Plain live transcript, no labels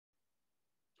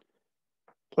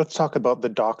Let's talk about the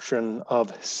doctrine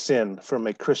of sin from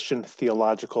a Christian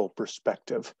theological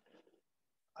perspective.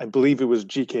 I believe it was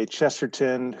G.K.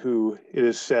 Chesterton who, it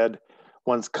is said,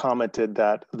 once commented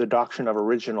that the doctrine of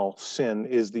original sin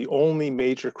is the only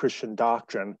major Christian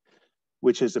doctrine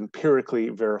which is empirically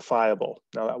verifiable.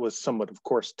 Now, that was somewhat, of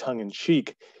course,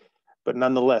 tongue-in-cheek, but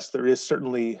nonetheless, there is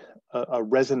certainly a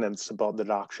resonance about the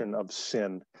doctrine of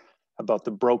sin, about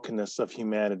the brokenness of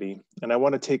humanity. And I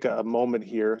want to take a moment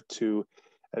here to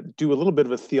do a little bit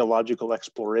of a theological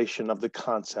exploration of the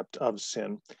concept of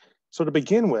sin. So to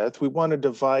begin with, we want to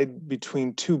divide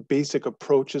between two basic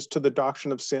approaches to the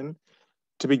doctrine of sin.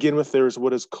 To begin with, there is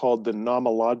what is called the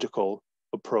nomological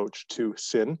approach to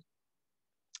sin.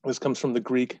 This comes from the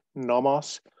Greek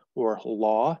nomos, or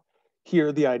law.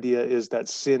 Here, the idea is that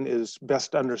sin is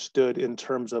best understood in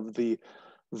terms of the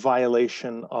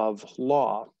violation of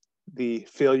law, the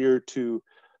failure to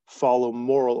follow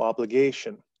moral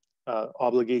obligations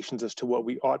as to what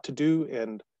we ought to do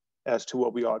and as to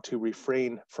what we ought to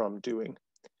refrain from doing.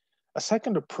 A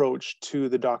second approach to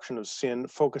the doctrine of sin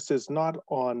focuses not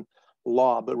on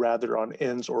law, but rather on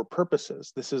ends or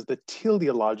purposes. This is the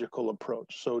teleological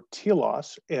approach. So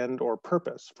telos, end or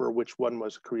purpose, for which one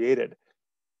was created.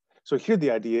 So here the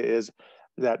idea is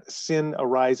that sin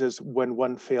arises when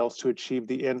one fails to achieve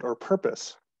the end or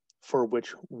purpose for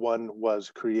which one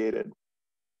was created.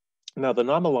 Now, the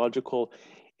nomological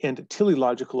and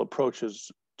teleological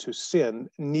approaches to sin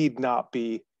need not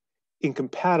be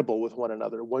incompatible with one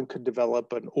another. One could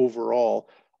develop an overall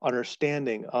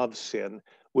understanding of sin,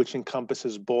 which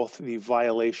encompasses both the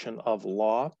violation of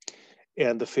law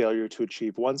and the failure to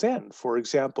achieve one's end. For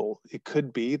example, it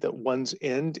could be that one's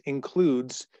end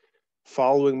includes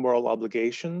following moral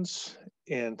obligations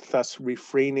and thus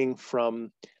refraining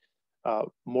from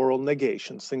moral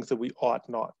negations, things that we ought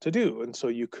not to do. And so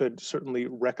you could certainly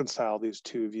reconcile these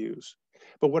two views.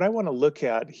 But what I want to look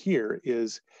at here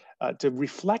is to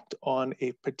reflect on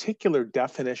a particular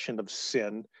definition of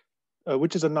sin,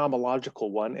 which is a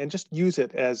nomological one, and just use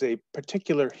it as a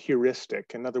particular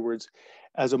heuristic. In other words,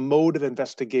 as a mode of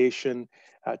investigation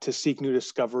to seek new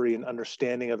discovery and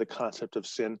understanding of the concept of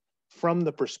sin from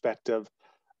the perspective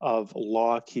of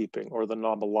law keeping, or the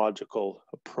nomological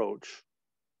approach.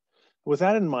 With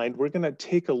that in mind, we're going to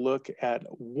take a look at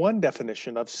one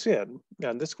definition of sin,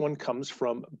 and this one comes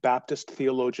from Baptist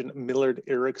theologian Millard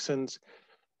Erickson's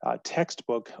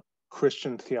textbook,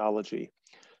 Christian Theology,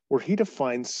 where he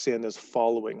defines sin as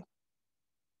following.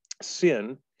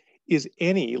 Sin is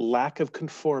any lack of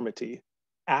conformity,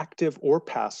 active or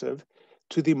passive,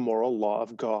 to the moral law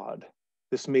of God.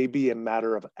 This may be a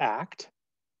matter of act,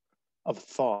 of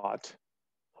thought,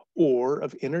 or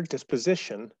of inner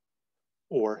disposition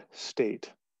or state.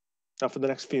 Now, for the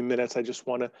next few minutes, I just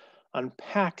want to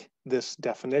unpack this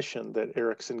definition that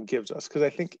Erickson gives us, because I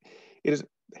think it is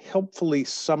helpfully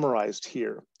summarized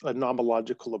here, a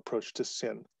nomological approach to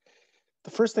sin.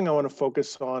 The first thing I want to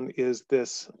focus on is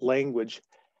this language,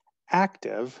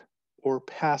 active or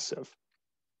passive.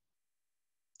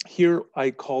 Here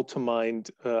I call to mind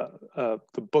the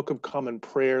Book of Common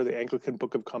Prayer, the Anglican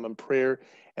Book of Common Prayer,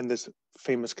 and this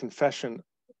famous confession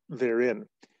therein.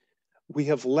 We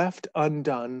have left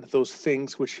undone those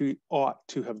things which we ought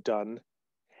to have done,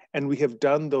 and we have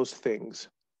done those things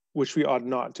which we ought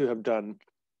not to have done,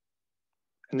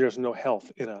 and there's no health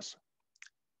in us.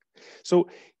 So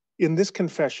in this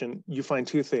confession, you find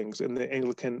two things in the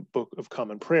Anglican Book of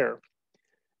Common Prayer.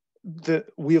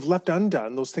 We have left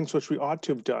undone those things which we ought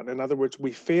to have done. In other words,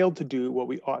 we failed to do what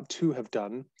we ought to have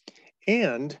done,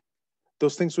 and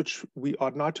those things which we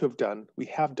ought not to have done, we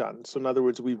have done. So in other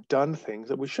words, we've done things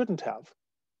that we shouldn't have.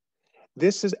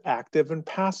 This is active and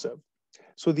passive.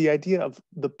 So the idea of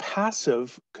the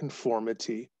passive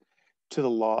conformity to the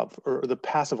law of, or the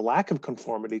passive lack of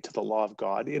conformity to the law of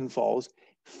God involves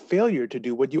failure to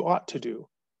do what you ought to do.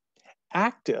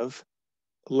 Active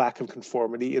lack of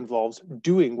conformity involves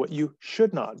doing what you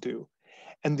should not do.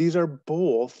 And these are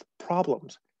both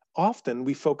problems. Often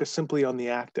we focus simply on the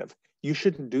active. You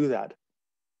shouldn't do that.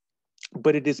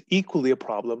 But it is equally a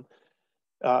problem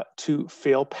to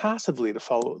fail passively to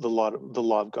follow the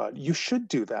law of God. You should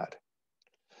do that.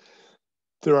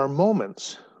 There are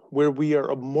moments where we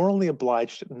are morally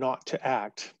obliged not to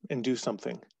act and do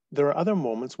something. There are other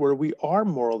moments where we are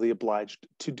morally obliged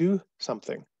to do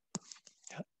something.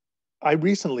 I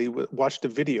recently watched a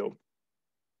video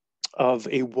of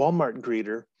a Walmart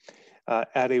greeter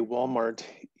at a Walmart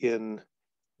in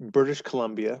British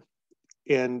Columbia,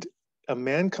 and a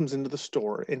man comes into the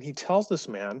store and he tells this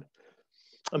man,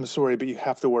 I'm sorry, but you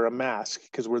have to wear a mask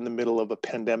because we're in the middle of a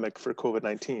pandemic for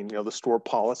COVID-19. You know, the store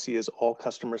policy is all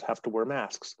customers have to wear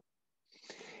masks.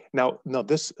 Now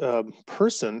this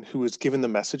person who was given the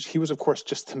message, he was, of course,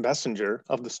 just the messenger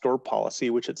of the store policy,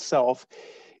 which itself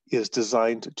is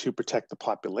designed to protect the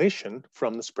population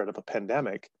from the spread of a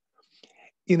pandemic.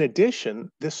 In addition,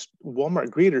 this Walmart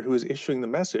greeter who was issuing the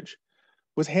message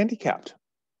was handicapped.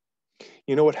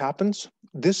 You know what happens?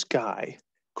 This guy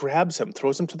grabs him,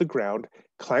 throws him to the ground,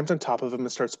 climbs on top of him,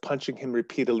 and starts punching him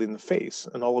repeatedly in the face.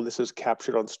 And all of this is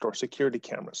captured on store security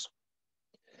cameras.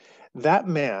 That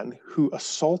man who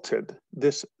assaulted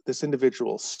this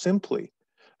individual simply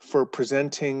for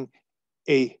presenting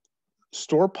a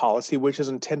store policy which is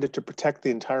intended to protect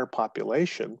the entire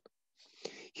population,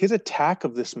 his attack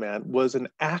of this man was an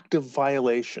act of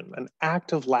violation, an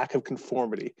act of lack of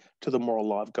conformity to the moral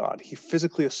law of God. He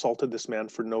physically assaulted this man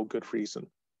for no good reason.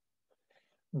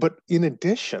 But in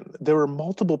addition, there were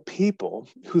multiple people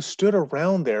who stood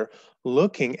around there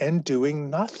looking and doing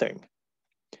nothing.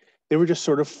 They were just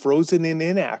sort of frozen in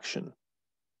inaction.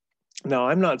 Now,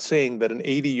 I'm not saying that an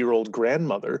 80-year-old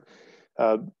grandmother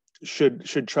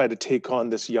should try to take on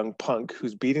this young punk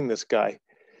who's beating this guy.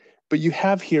 But you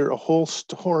have here a whole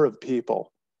store of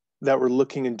people that were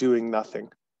looking and doing nothing.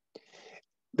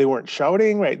 They weren't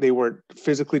shouting, right? They weren't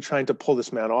physically trying to pull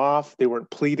this man off. They weren't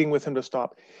pleading with him to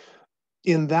stop.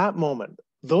 In that moment,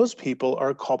 those people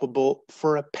are culpable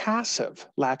for a passive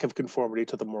lack of conformity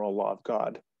to the moral law of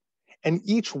God. And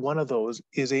each one of those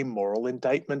is a moral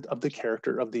indictment of the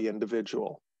character of the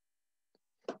individual.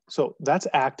 So that's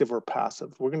active or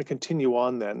passive. We're going to continue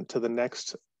on then to the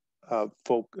next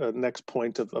next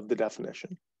point of the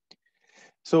definition.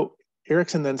 So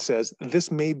Erickson then says, this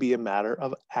may be a matter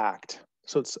of act.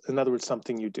 So it's, in other words,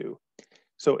 something you do.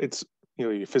 So it's,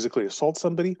 you physically assault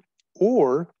somebody,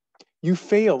 or you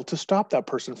fail to stop that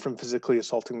person from physically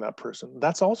assaulting that person.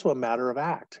 That's also a matter of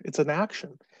act. It's an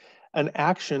action,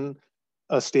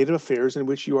 a state of affairs in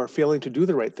which you are failing to do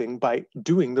the right thing by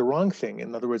doing the wrong thing.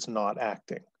 In other words, not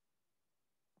acting.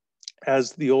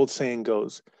 As the old saying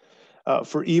goes,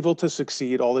 for evil to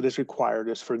succeed, all that is required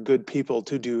is for good people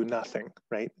to do nothing,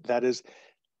 right? That is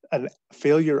a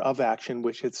failure of action,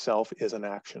 which itself is an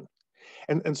action.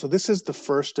 And so this is the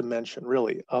first dimension,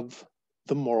 really, of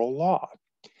the moral law.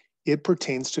 It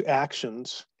pertains to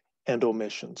actions and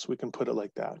omissions. We can put it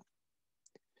like that.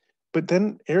 But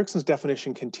then Erickson's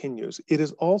definition continues. It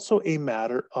is also a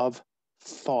matter of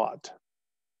thought.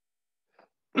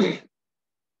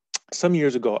 Some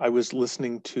years ago, I was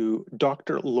listening to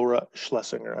Dr. Laura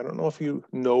Schlesinger. I don't know if you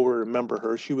know or remember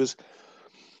her. She was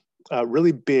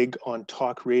really big on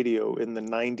talk radio in the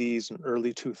 90s and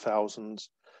early 2000s.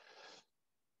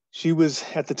 She was,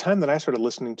 at the time that I started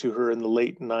listening to her in the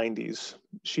late 90s,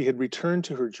 she had returned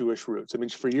to her Jewish roots. I mean,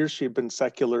 for years she had been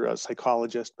secular, a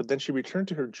psychologist, but then she returned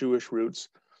to her Jewish roots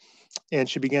and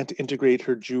she began to integrate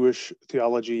her Jewish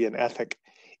theology and ethic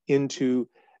into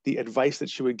the advice that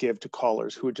she would give to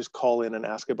callers who would just call in and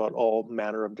ask about all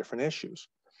manner of different issues.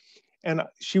 And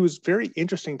she was very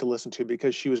interesting to listen to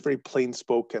because she was very plain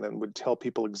spoken and would tell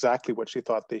people exactly what she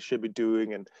thought they should be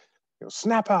doing and,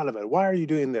 snap out of it. Why are you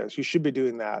doing this? You should be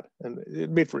doing that. And it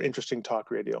made for interesting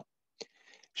talk radio.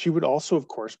 She would also, of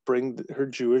course, bring her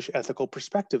Jewish ethical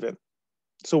perspective in.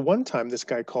 So one time this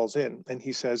guy calls in and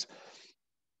he says,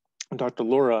 Dr.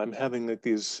 Laura, I'm having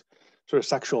these sort of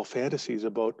sexual fantasies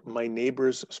about my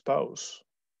neighbor's spouse.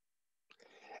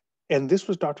 And this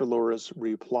was Dr. Laura's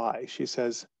reply. She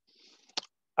says,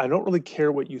 I don't really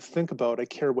care what you think about, I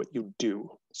care what you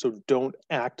do. So don't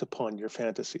act upon your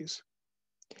fantasies.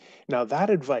 Now, that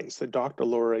advice that Dr.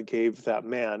 Laura gave that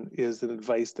man is an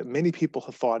advice that many people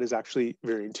have thought is actually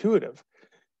very intuitive,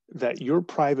 that your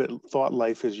private thought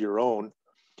life is your own.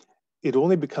 It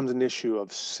only becomes an issue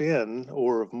of sin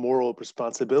or of moral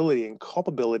responsibility and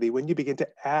culpability when you begin to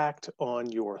act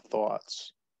on your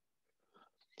thoughts.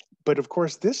 But of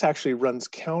course, this actually runs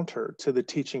counter to the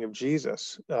teaching of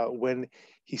Jesus when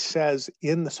he says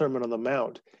in the Sermon on the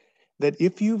Mount that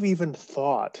if you've even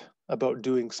thought about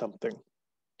doing something,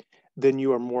 then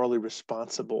you are morally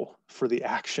responsible for the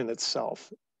action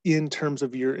itself in terms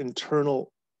of your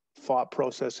internal thought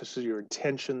processes, your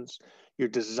intentions, your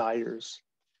desires.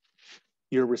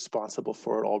 You're responsible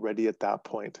for it already at that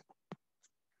point.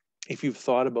 If you've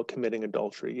thought about committing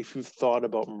adultery, if you've thought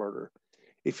about murder,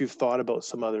 if you've thought about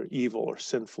some other evil or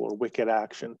sinful or wicked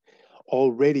action,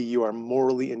 already you are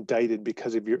morally indicted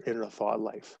because of your inner thought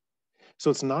life. So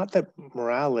it's not that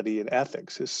morality and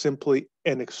ethics is simply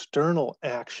an external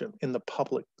action in the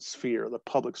public sphere, the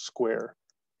public square.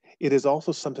 It is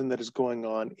also something that is going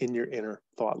on in your inner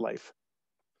thought life.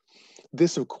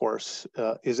 This, of course,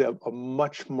 is a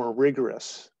much more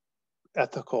rigorous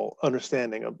ethical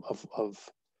understanding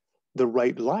of the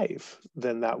right life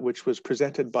than that which was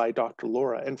presented by Dr.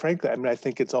 Laura. And frankly, I mean, I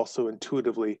think it's also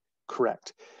intuitively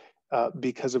correct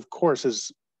because, of course,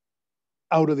 as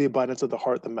out of the abundance of the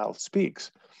heart, the mouth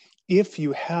speaks. If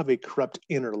you have a corrupt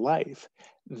inner life,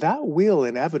 that will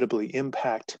inevitably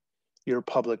impact your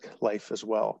public life as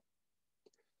well.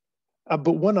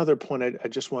 But one other point I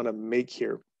just want to make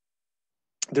here.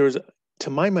 There's, to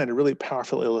my mind, a really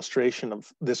powerful illustration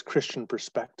of this Christian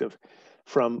perspective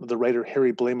from the writer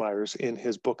Harry Blamires in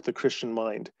his book, The Christian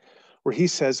Mind, where he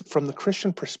says, from the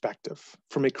Christian perspective,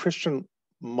 from a Christian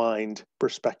mind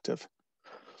perspective,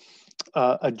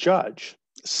 a judge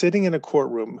sitting in a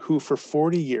courtroom who for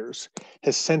 40 years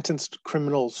has sentenced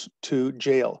criminals to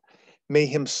jail may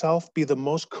himself be the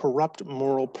most corrupt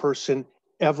moral person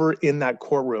ever in that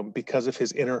courtroom because of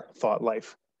his inner thought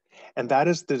life. And that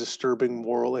is the disturbing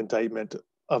moral indictment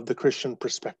of the Christian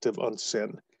perspective on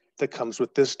sin that comes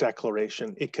with this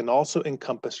declaration. It can also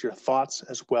encompass your thoughts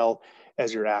as well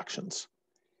as your actions.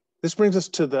 This brings us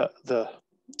to the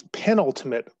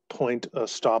penultimate point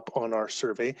stop on our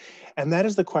survey, and that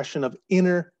is the question of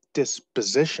inner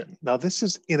disposition. Now, this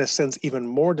is, in a sense, even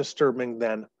more disturbing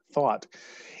than thought.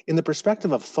 In the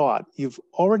perspective of thought, you've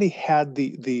already had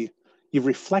you've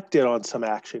reflected on some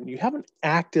action. You haven't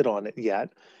acted on it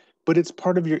yet, but it's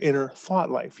part of your inner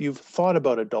thought life. You've thought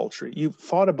about adultery. You've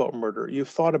thought about murder. You've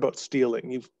thought about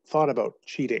stealing. You've thought about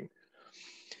cheating.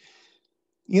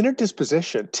 Inner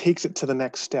disposition takes it to the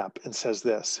next step and says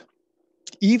this: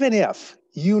 even if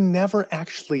you never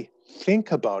actually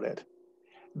think about it,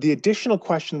 the additional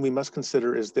question we must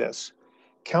consider is this: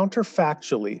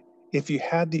 counterfactually, if you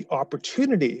had the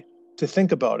opportunity to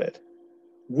think about it,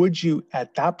 would you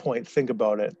at that point think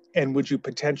about it? And would you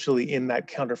potentially, in that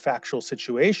counterfactual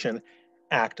situation,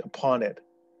 act upon it?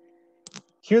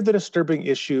 Here, the disturbing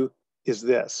issue is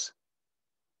this: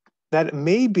 that it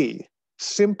may be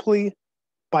simply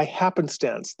by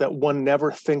happenstance that one never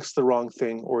thinks the wrong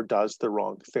thing or does the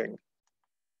wrong thing.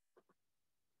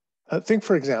 Think,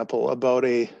 for example, about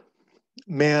a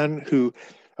man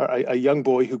a young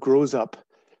boy who grows up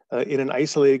in an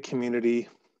isolated community,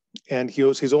 and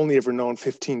he's only ever known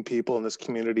 15 people in this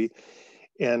community.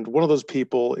 And one of those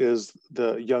people is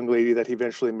the young lady that he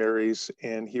eventually marries,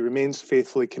 and he remains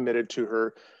faithfully committed to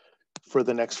her for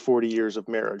the next 40 years of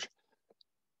marriage.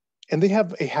 And they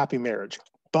have a happy marriage.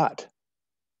 But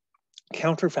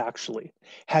counterfactually,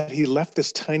 had he left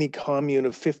this tiny commune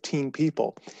of 15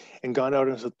 people and gone out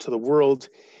into the world,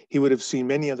 he would have seen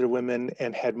many other women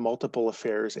and had multiple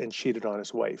affairs and cheated on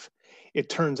his wife. It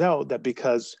turns out that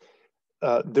because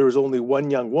there was only one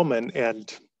young woman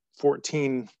and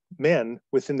 14 men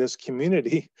within this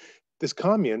community, this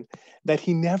commune, that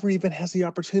he never even has the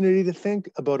opportunity to think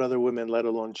about other women, let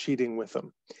alone cheating with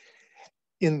them.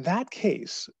 In that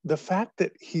case, the fact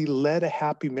that he led a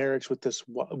happy marriage with this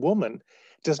woman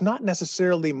does not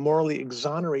necessarily morally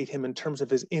exonerate him in terms of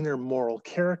his inner moral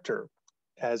character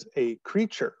as a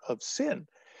creature of sin,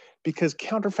 because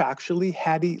counterfactually,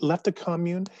 had he left the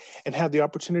commune and had the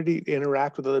opportunity to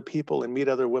interact with other people and meet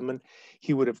other women,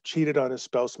 he would have cheated on his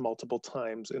spouse multiple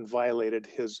times and violated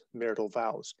his marital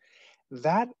vows.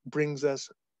 That brings us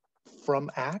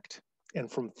from act and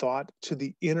from thought to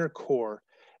the inner core,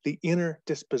 the inner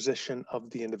disposition of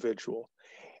the individual.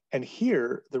 And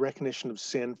here, the recognition of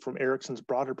sin from Erickson's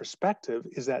broader perspective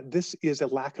is that this is a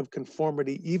lack of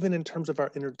conformity, even in terms of our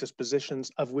inner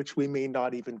dispositions, of which we may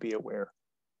not even be aware.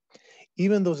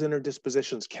 Even those inner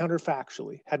dispositions,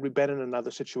 counterfactually, had we been in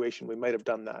another situation, we might have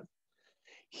done that.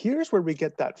 Here's where we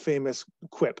get that famous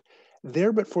quip: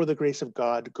 "There but for the grace of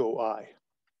God go I."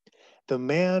 The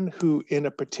man who in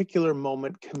a particular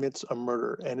moment commits a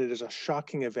murder, and it is a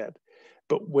shocking event,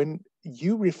 but when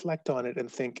you reflect on it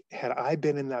and think, had I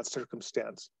been in that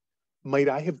circumstance, might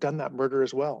I have done that murder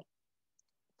as well?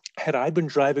 Had I been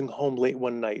driving home late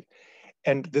one night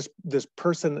and this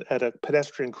person at a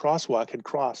pedestrian crosswalk had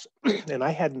crossed and I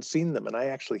hadn't seen them and I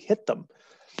actually hit them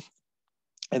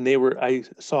and I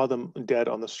saw them dead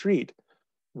on the street,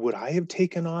 would I have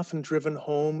taken off and driven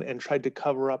home and tried to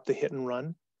cover up the hit and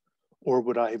run? Or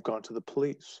would I have gone to the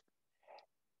police?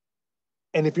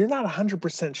 And if you're not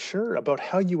 100% sure about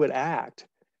how you would act,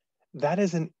 that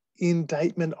is an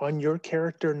indictment on your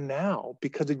character now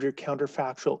because of your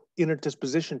counterfactual inner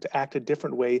disposition to act a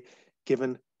different way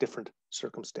given different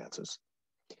circumstances.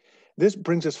 This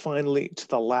brings us finally to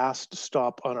the last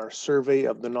stop on our survey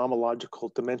of the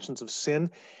nomological dimensions of sin,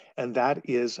 and that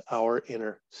is our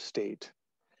inner state.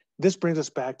 This brings us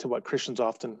back to what Christians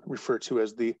often refer to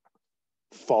as the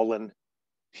fallen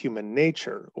human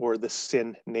nature or the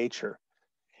sin nature.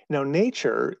 Now,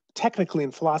 nature, technically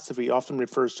in philosophy, often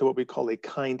refers to what we call a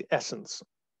kind essence.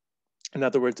 In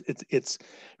other words, it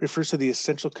refers to the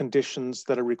essential conditions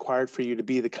that are required for you to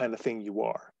be the kind of thing you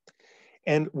are.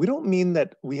 And we don't mean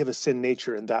that we have a sin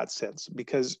nature in that sense,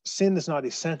 because sin is not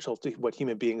essential to what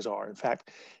human beings are. In fact,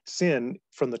 sin,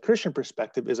 from the Christian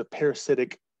perspective, is a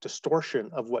parasitic distortion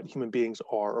of what human beings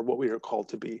are, or what we are called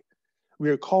to be. We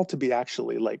are called to be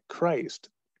actually like Christ,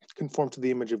 conformed to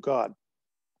the image of God,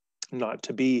 not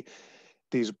to be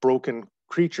these broken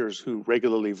creatures who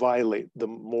regularly violate the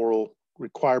moral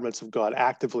requirements of God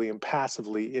actively and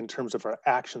passively in terms of our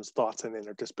actions, thoughts, and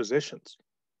inner dispositions.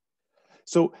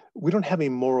 So we don't have a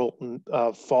moral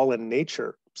fallen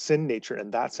nature, sin nature in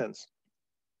that sense.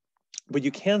 But you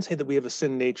can say that we have a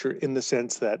sin nature in the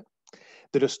sense that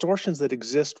the distortions that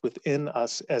exist within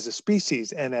us as a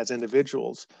species and as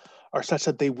individuals are such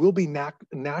that they will be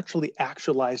naturally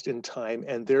actualized in time,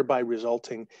 and thereby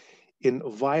resulting in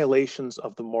violations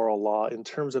of the moral law in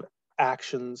terms of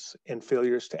actions and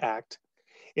failures to act,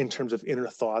 in terms of inner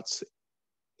thoughts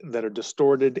that are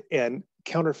distorted, and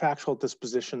counterfactual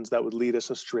dispositions that would lead us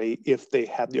astray if they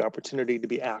had the opportunity to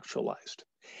be actualized.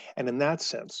 And in that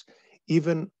sense,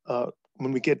 even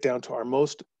when we get down to our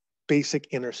most basic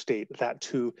inner state, that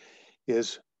too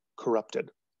is corrupted.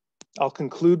 I'll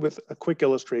conclude with a quick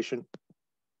illustration.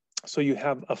 So you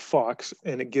have a fox,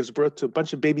 and it gives birth to a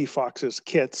bunch of baby foxes,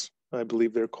 kits, I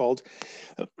believe they're called.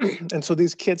 And so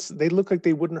these kits, they look like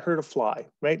they wouldn't hurt a fly,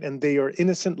 right? And they are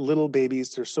innocent little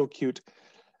babies. They're so cute.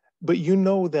 But you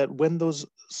know that when those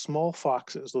small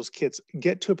foxes, those kits,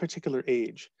 get to a particular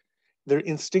age, their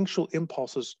instinctual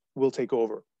impulses will take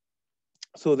over.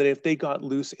 So that if they got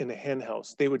loose in a hen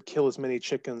house, they would kill as many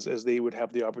chickens as they would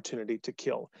have the opportunity to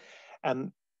kill.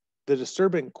 And the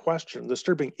disturbing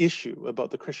issue about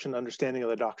the Christian understanding of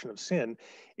the doctrine of sin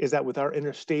is that with our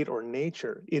inner state or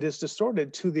nature, it is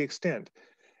distorted to the extent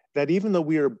that even though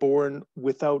we are born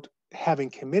without having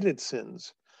committed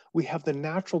sins, we have the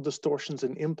natural distortions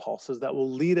and impulses that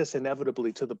will lead us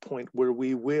inevitably to the point where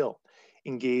we will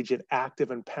engage in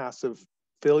active and passive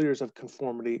failures of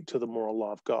conformity to the moral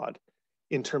law of God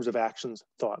in terms of actions,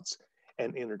 thoughts,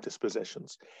 and inner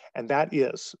dispositions. And that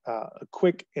is a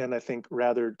quick and I think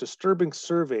rather disturbing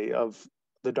survey of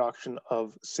the doctrine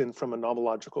of sin from a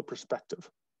nomological perspective.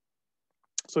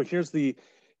 So here's the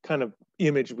kind of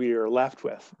image we are left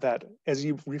with, that as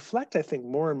you reflect, I think,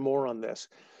 more and more on this,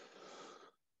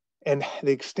 and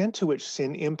the extent to which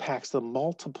sin impacts the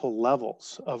multiple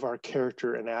levels of our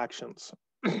character and actions,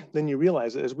 then you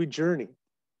realize that as we journey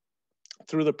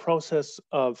through the process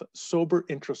of sober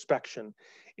introspection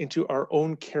into our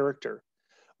own character,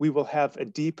 we will have a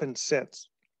deepened sense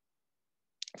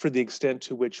for the extent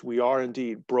to which we are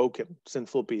indeed broken,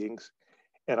 sinful beings,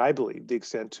 and I believe the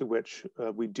extent to which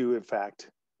we do, in fact,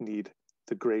 need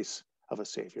the grace of a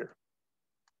Savior.